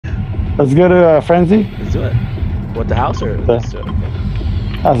Let's go to Frenzy. Let's do it. What, the house or let's do it?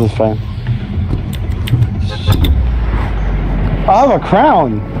 Okay. House is fine. I have a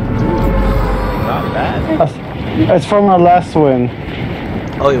crown. Not bad. It's from our last win.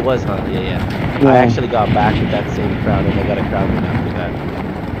 Oh, it was, huh? Yeah. I actually got back with that same crown, and I got a crown after that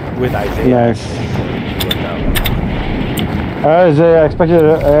with Isaiah. Nice. Alright, Isaiah, I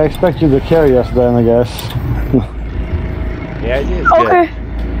expect you to carry us then, I guess. Yeah, Isaiah's good. Okay.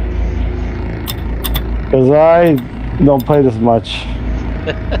 Because I don't play this much.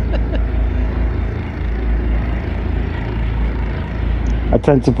 I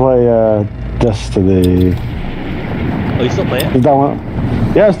tend to play Destiny. Oh, you still play it? Is that one?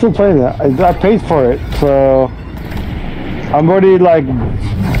 Yeah, I'm still playing it. I paid for it, so I'm already like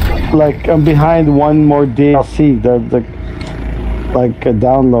I'm behind one more DLC. Like a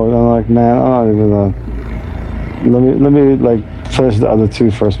download. I'm like, man, I'm not even. Let me like finish the other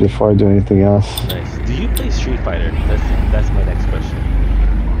two first before I do anything else. Nice. Do you play Street Fighter? That's my next question.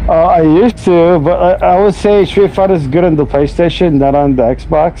 I used to, but I would say Street Fighter is good on the PlayStation, not on the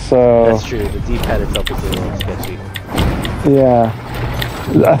Xbox. So that's true. The D-pad itself is a little sketchy. Yeah,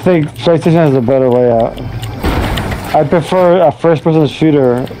 I think PlayStation has a better layout. I prefer a first-person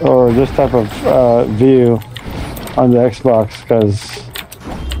shooter or this type of view on the Xbox because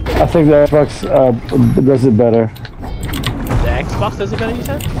I think the Xbox does it better. The Xbox does it better, you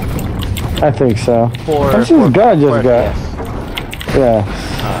said? I think so. This is good, I just got. Yeah.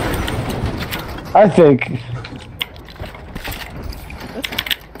 I think. That's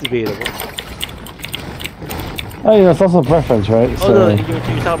debatable. Oh, yeah, it's also preference, right? Oh, so, no, you're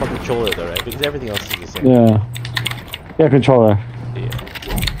talking about controller, though, right? Because everything else is the same. Yeah. Yeah, controller. Yeah.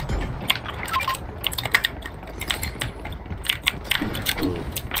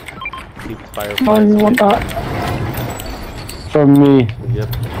 Keep the fire. Oh, you want that? For me. Yep.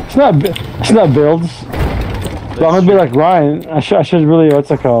 It's not builds. But I'm gonna be like Ryan. I should really, what's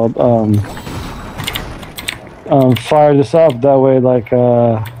it called? Fire this up that way, like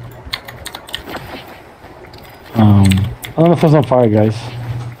I don't know if it's on fire, guys.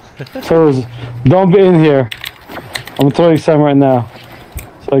 So don't be in here. I'm throwing some right now.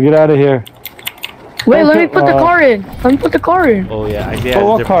 So get out of here. Wait, let me put the car in. Let me put the car in. Oh yeah, Isaiah. Put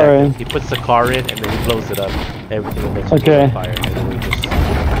what car in? He puts the car in and then he blows it up. Everything will make it on fire. And then we just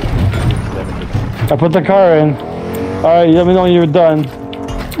I put the car in. Alright, let me know when you're done.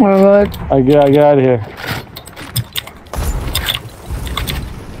 Alright. I get out of here.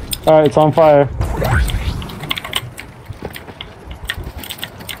 Alright, it's on fire.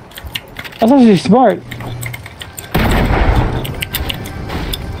 That's actually smart.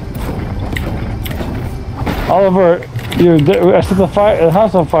 Oliver, I set the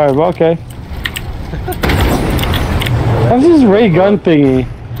house on fire, but okay. What's this ray gun thingy?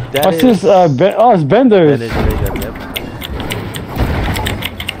 What's this? Oh, it's benders. That is a ray gun, yep.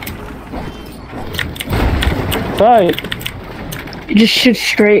 Right. You just shoot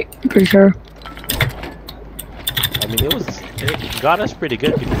straight, pretty sure. I mean, it got us pretty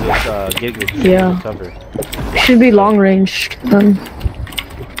good because it's getting the cover. Should be long range then.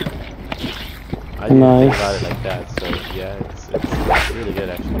 I didn't think about it like that, so yeah, it's really good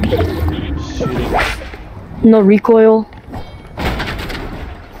actually. Shooting. No recoil.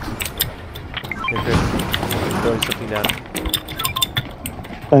 Here, Chris, throwing something down.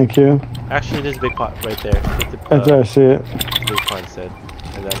 Thank you. Actually, there's a big pot right there. That's where I see it. Big pot instead,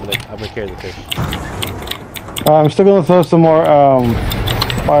 and I'm gonna carry the fish. I'm still gonna throw some more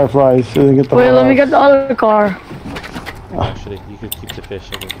fireflies so you get the. Wait, let me get the other car. Actually, you could keep the fish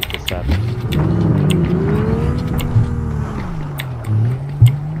and then keep the sap.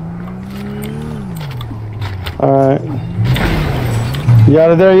 Alright. You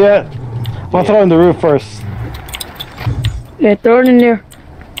out of there yet? I'm gonna throw it in the roof first. Yeah, throw it in there.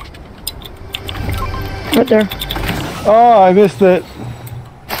 Right there. Oh, I missed it.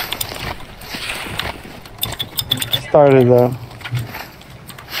 Started though.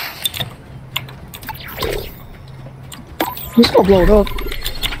 Let's go blow it up.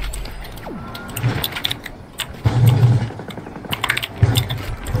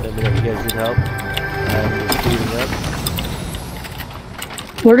 Let me know if you guys need help. I'm speeding up.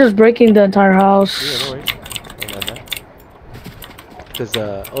 We're just breaking the entire house. Yeah, no worries. Don't mind that. Because,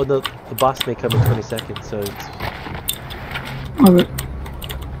 oh no, the boss may come in 20 seconds, so it's... Okay.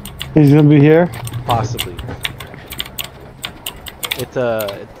 He's gonna be here? Possibly. It's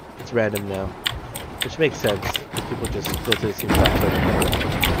random now. Which makes sense. People just go to the same platform.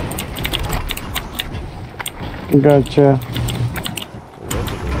 Gotcha.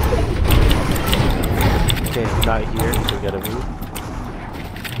 Okay, it's not here, so we gotta move.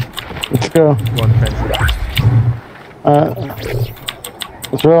 Let's go. One fence.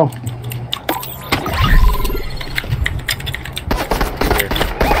 Let's roll. Here.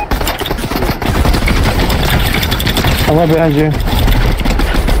 I'm right behind you.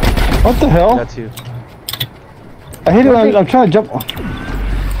 What the hell? Got two. I hate it when I'm trying to jump.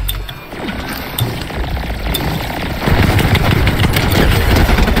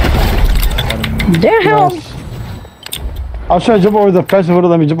 Damn! Nice. I was trying to jump over the fence, it wouldn't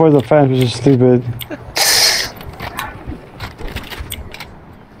let me jump over the fence, which is stupid.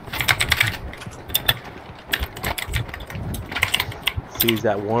 Sees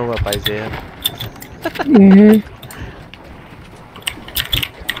that warm up, Isaiah. Mm-hmm.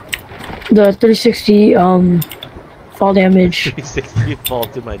 The 360 fall damage. 360 fall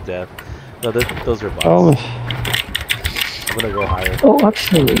to my death. No, those are bots. Oh, I'm gonna go higher. Oh,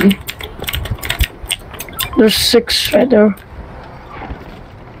 actually. There's 6 right there.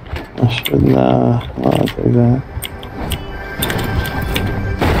 I should I'll take that.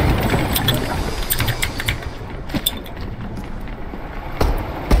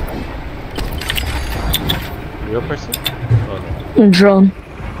 Real person? Oh no. Drone.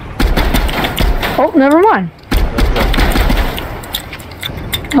 Oh, never mind.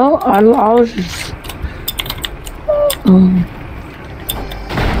 Oh, I was just...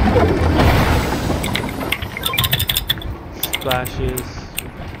 Splashes.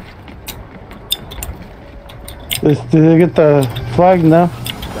 Did they get the flag? No?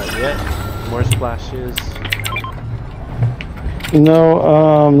 Not yet. More splashes.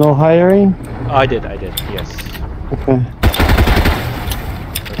 No hiring? Oh, I did, yes. Okay.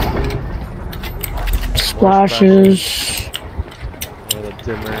 Splashes. And a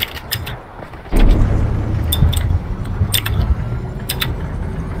dimmer.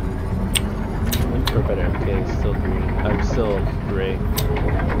 Or better MK, still green. I'm still gray.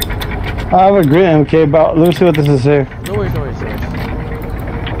 I have a green MK, but let me see what this is here. No worries, no worries, no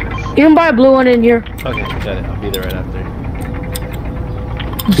worries. You can buy a blue one in here. Okay, got it. I'll be there right after.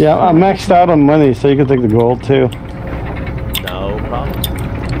 Yeah, I'm maxed out on money, so you can take the gold too. No problem.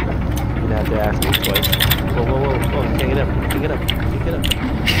 You're gonna have to ask me twice. Whoa, whoa, whoa, whoa. Can't get up. Can't get up. Can't get up.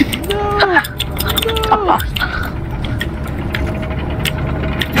 No!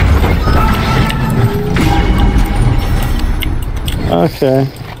 No! Okay.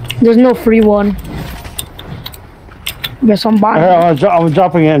 There's no free one. Guess I'm buying. Here, I'm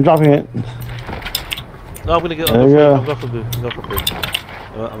dropping it. I'm dropping it. No, I'm gonna go. There you go. I'll go for blue. I'll go for blue.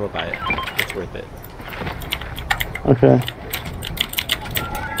 I'm gonna buy it. It's worth it. Okay.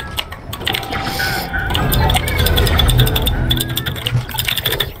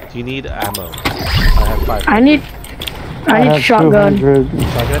 Do you need ammo? I have 5. I need have shotgun. 200.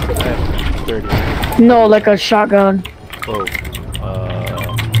 Shotgun? I have 30. No, like a shotgun. Oh.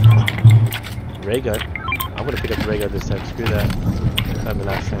 Ray gun. I'm gonna pick up the ray gun this time. Screw that. I mean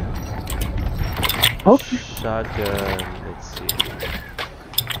last time. Okay. Shotgun. Let's see.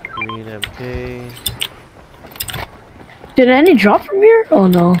 Green MK. Did any drop from here? Oh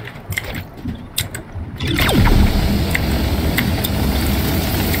no.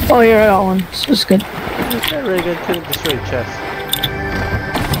 Oh, here I got one. This is good. That ray gun couldn't destroy the chest.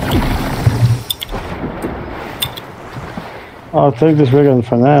 I'll take this rig gun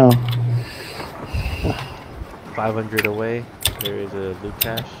for now. 500 away. There is a loot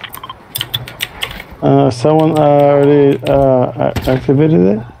cache. Someone already activated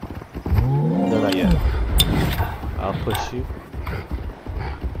it? No, not yet. I'll push you.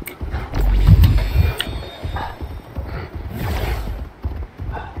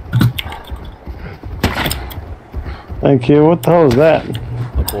 Thank you. What the hell is that?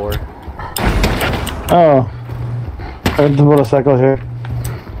 A boar. Oh. There's the motorcycle here.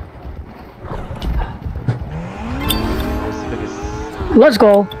 Where's the biggest? Let's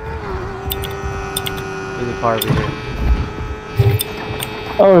go. There's a car over here.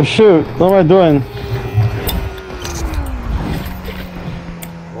 Oh shoot. What am I doing?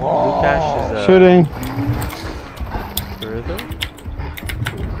 Loot cache is Shooting. further.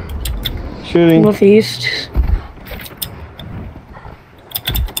 Shooting. Northeast.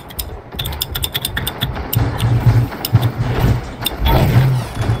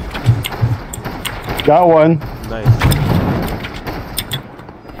 Got one. Nice.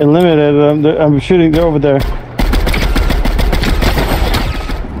 Eliminated. I'm shooting. They're over there.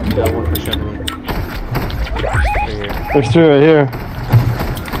 Got one for Shenley. Right here. There's two right here.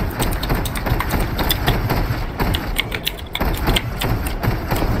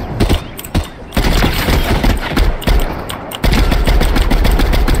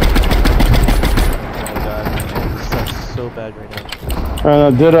 Oh my god, this sucks so bad right now.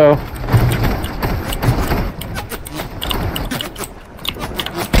 Ditto.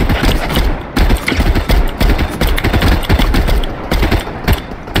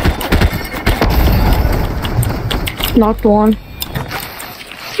 Knocked one.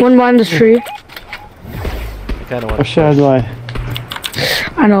 One behind this tree. I kinda want I should have my.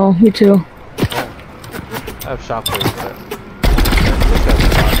 I know, me too. I have shockwaves, but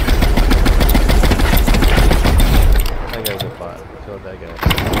that guy's a bot. Killed that guy.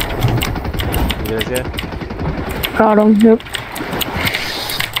 You guys yet? Got him, yep.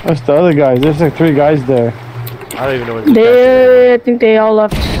 That's the other guys. There's like 3 guys there. I don't even know where the I think they all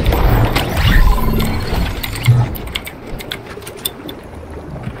left.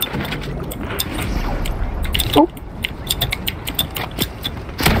 Oh.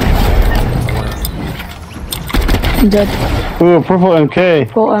 I'm dead. Ooh, purple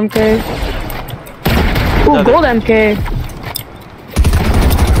MK. Gold MK. Ooh, gold MK.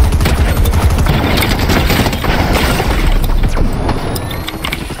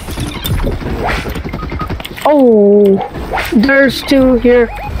 Oh, there's 2 here.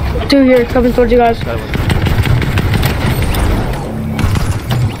 2 here coming towards you guys.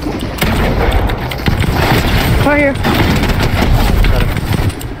 Right here.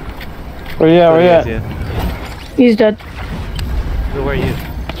 Where you at? Where you at? He's dead. Where are you?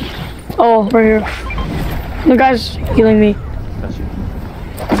 Oh, right here. The guy's healing me. Got you.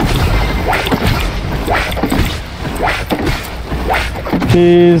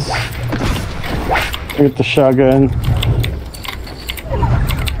 Jeez. Get the shotgun.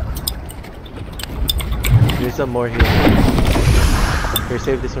 There's some more here. Here,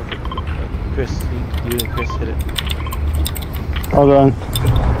 save this one for Chris. You and Chris hit it. Hold on.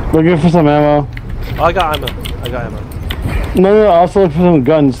 Looking for some ammo. Oh, I got ammo. I got ammo. No, also look for some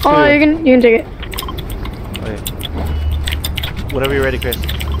guns too. Oh, you can take it. Okay. Whenever you're ready, Chris.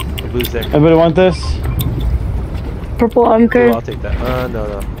 The blue's there. Anybody want this? Purple Ooh, MK. I'll take that.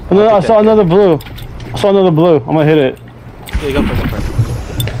 No. No, I saw another blue. I saw another blue. I'm gonna hit it. Yeah, go for it.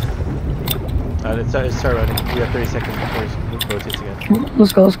 Alright, let's start running. We have 30 seconds before it rotates again.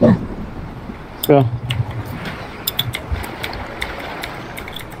 Let's go, let's go. Let's go.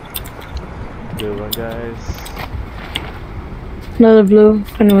 Good one, guys. Another blue,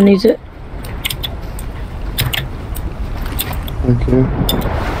 if anyone needs it. Thank you.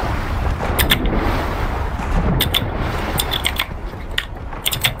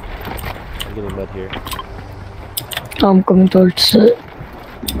 I'm getting mud here. I'm coming towards it.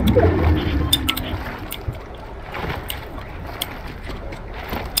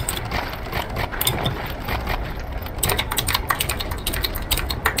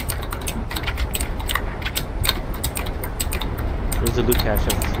 There's a loot cache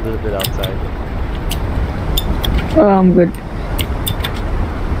that's a little bit outside. Oh, I'm good.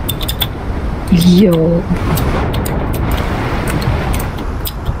 Yo.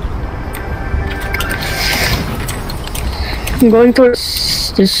 I'm going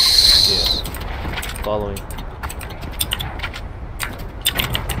towards this. Yeah. Following.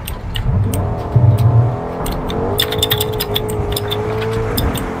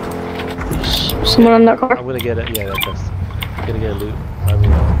 Someone on that car? I'm gonna get it. Yeah, that's us. I'm gonna get a loot. I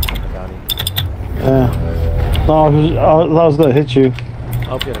mean, a bounty. Yeah. No, I was gonna hit you.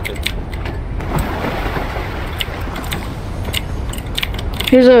 I'll get a good.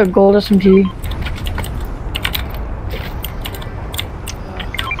 Here's a gold SMG.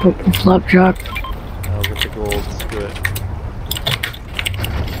 Purple flapjack. I'll get the gold. Screw it.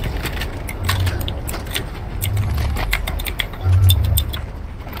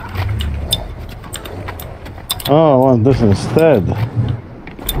 Oh, I want this instead.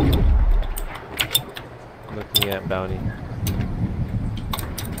 Looking at bounty.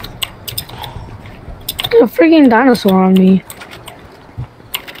 There's a freaking dinosaur on me.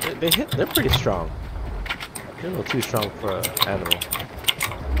 They're pretty strong. They're a little too strong for an animal.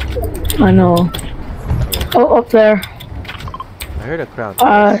 I know. Oh, up there. I heard a crown.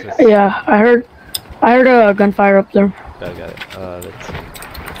 Yeah, I heard a gunfire up there. I got it. Let's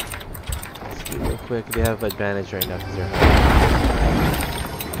see real quick. They have advantage right now because they're high.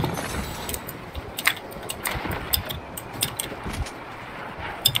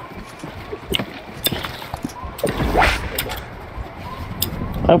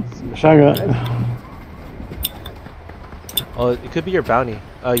 Oh, shotgun. Oh, it could be your bounty.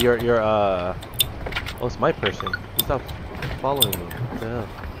 Oh, it's my person. He's not following me. What the hell?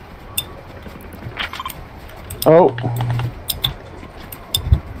 Oh.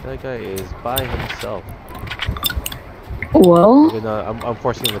 That guy is by himself. Well, Even, I'm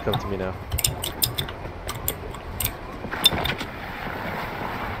forcing him to come to me now.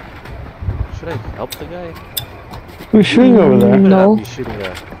 Should I help the guy? Who's shooting over there? No. He's shooting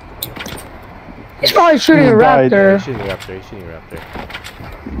a. he's probably shooting a He died. raptor. He's shooting a raptor. He's shooting a raptor.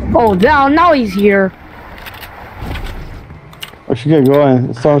 Oh, now he's here. should get going.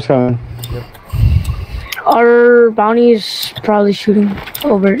 The storm's coming. Our bounty's probably shooting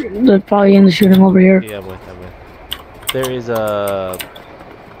over. They're probably in the shooting over here. Yeah, I'm with. There is a.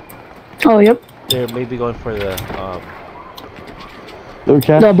 Oh, yep. They're maybe going for the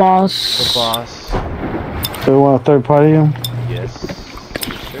Okay. The boss. The boss. So we want a third party him? Yes.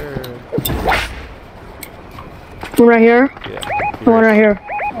 Sure. One right here. Yeah. One right here.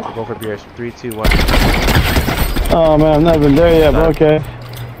 Go for beers. 3, 2, 1. Oh man, I've not been there yet, but okay.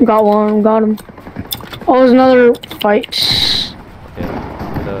 Got one. Got him. Oh, there's another fight. Okay.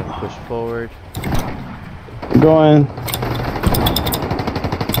 Gonna push forward. Going.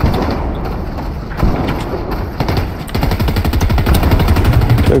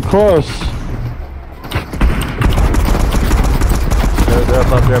 They're close.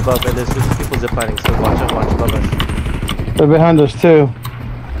 They're above, and there's people ziplining, so watch above us. They're behind us too.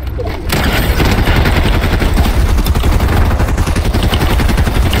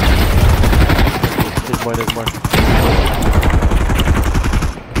 There's more.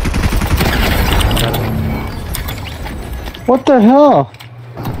 What the hell?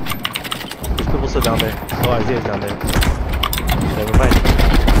 There's people still down there. Oh, Isaiah's down there. Never mind.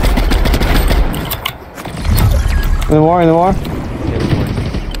 In the war? Okay, there's more.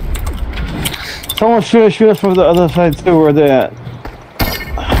 Someone shoot us from the other side too. Where they at?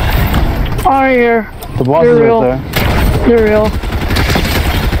 Oh, right here. The boss They're is real. right there. They're real.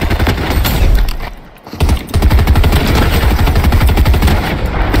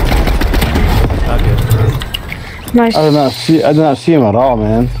 Not good. Nice. I did not see him at all,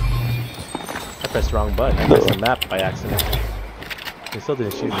 man. I pressed the wrong button. I pressed the map by accident. They still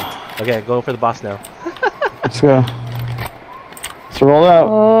didn't shoot me. Okay, go for the boss now. Let's go. Let's roll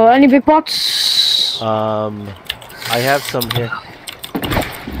out. Any big pots? I have some here.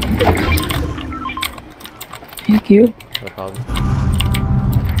 Thank you. No problem.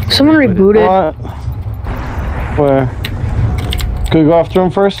 Someone rebooted. What? Where? Could we go after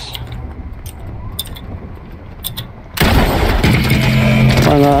him first?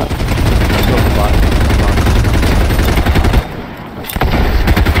 Why not? Go for the boss.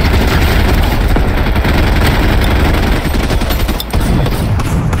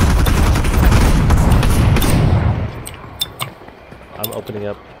 I'm opening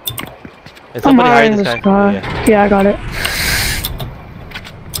up. And I'm somebody hired hiring this this guy. guy. Yeah, I got it.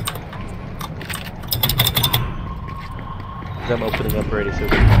 I'm opening up already, so we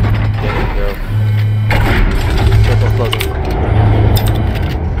can get it and go. Circle's closing.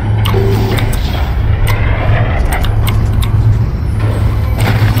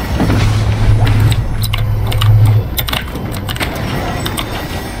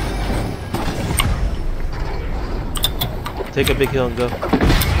 Take a big hill and go.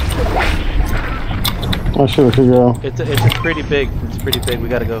 Oh shit, we should go. It's pretty big. It's pretty big. We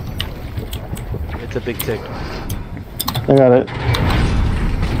gotta go. It's a big tick. I got it.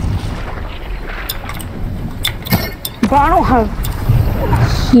 But I don't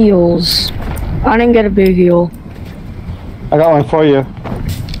have heals. I didn't get a big heal. I got one for you.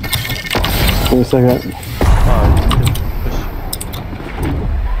 Give me a second.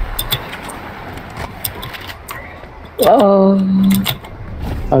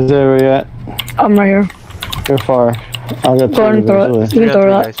 Isaiah, where you at? I'm right here. You're far. I'll get Go ahead and throw it. eventually. You can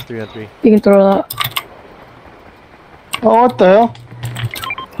throw that. Guys, 3 on 3. You can throw that. Oh, what the hell?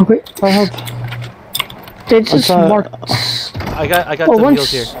 Okay. They just trying- marked. I got Oh, some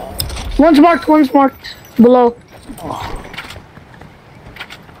heals here. One's marked below.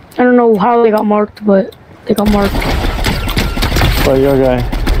 I don't know how they got marked, but they got marked. Oh, your guy.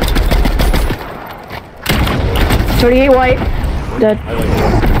 38 white. Dead. I like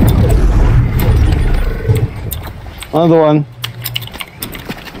Another one.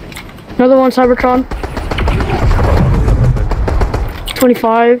 Another one, Cybertron.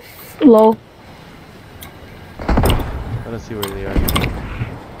 25. Low. I don't see where they are.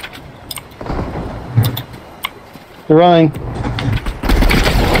 They're running.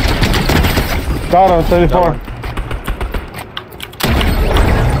 Got him, 34.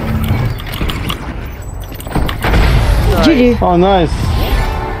 Got GG. Oh, nice.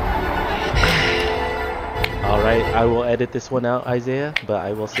 Alright, I will edit this one out, Isaiah, but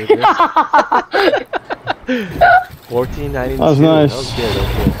I will save this. 1492. That was nice. That was good.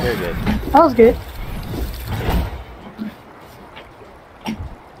 Very good. That was good.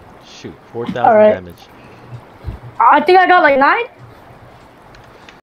 Shoot, 4,000 Alright. damage. I think I got like 9.